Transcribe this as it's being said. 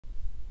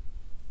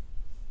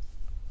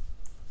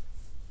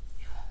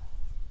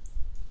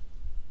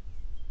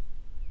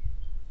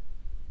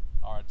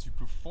to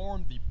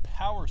perform the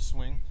power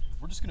swing,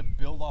 we're just gonna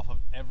build off of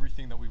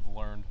everything that we've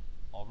learned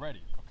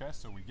already, okay?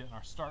 So we get in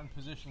our starting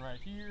position right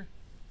here,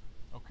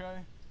 okay?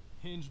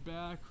 Hinge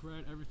back,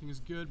 right, everything is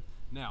good.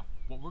 Now,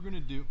 what we're gonna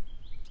do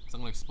is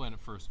I'm gonna explain it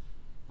first.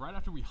 Right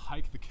after we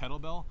hike the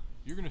kettlebell,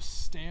 you're gonna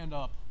stand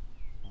up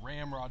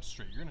ramrod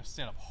straight. You're gonna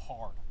stand up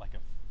hard, like a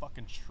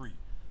fucking tree,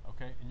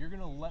 okay? And you're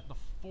gonna let the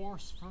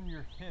force from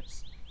your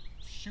hips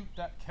shoot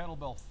that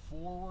kettlebell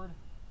forward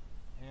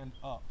and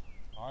up,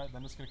 all right?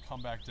 Then it's gonna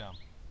come back down.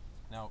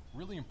 Now,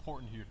 really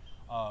important here,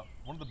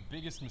 one of the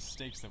biggest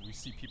mistakes that we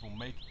see people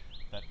make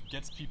that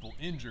gets people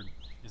injured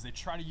is they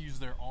try to use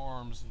their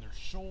arms and their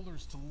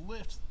shoulders to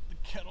lift the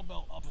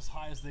kettlebell up as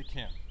high as they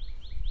can.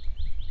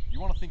 You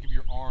wanna think of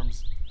your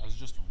arms as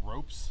just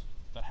ropes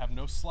that have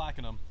no slack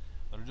in them,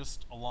 that are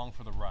just along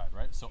for the ride,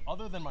 right? So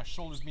other than my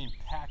shoulders being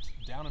packed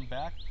down and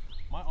back,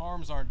 my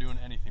arms aren't doing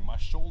anything. My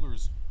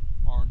shoulders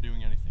aren't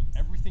doing anything.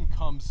 Everything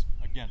comes,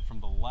 again,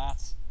 from the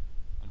lats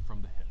and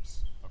from the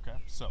hips, okay?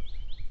 So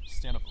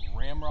stand up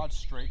ramrod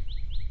straight,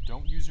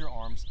 don't use your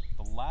arms.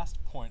 The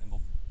last point, and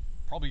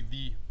probably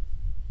the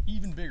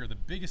even bigger, the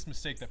biggest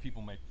mistake that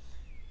people make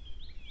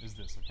is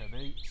this, okay?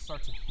 They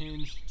start to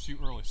hinge too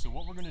early. So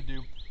what we're gonna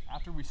do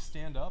after we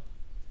stand up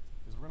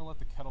is we're gonna let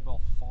the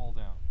kettlebell fall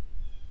down.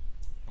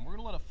 And we're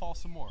gonna let it fall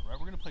some more, right?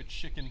 We're gonna play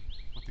chicken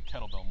with the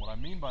kettlebell. And what I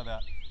mean by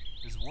that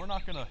is we're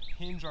not gonna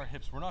hinge our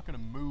hips, we're not gonna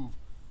move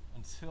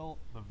until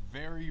the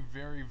very,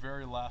 very,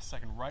 very last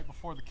second, right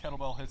before the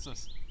kettlebell hits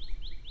us,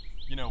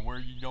 you know, where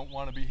you don't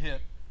wanna be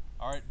hit.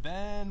 All right,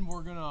 then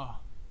we're gonna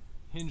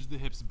hinge the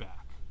hips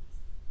back,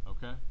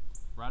 okay?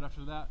 Right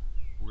after that,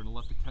 we're gonna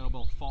let the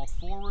kettlebell fall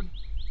forward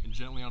and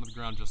gently onto the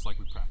ground just like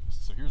we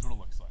practiced. So here's what it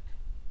looks like.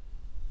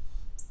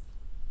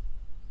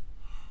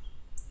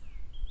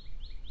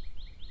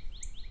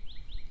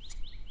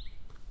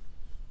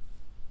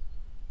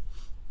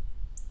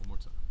 One more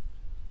time.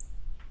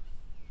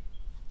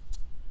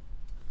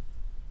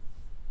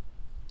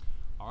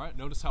 All right,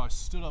 notice how I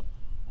stood up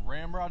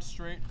ramrod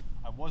straight.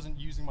 I wasn't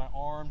using my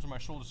arms or my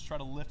shoulders to try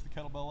to lift the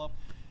kettlebell up,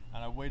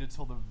 and I waited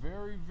till the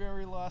very,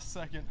 very last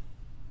second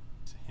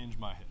to hinge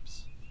my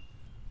hips.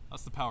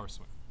 That's the power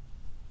swing.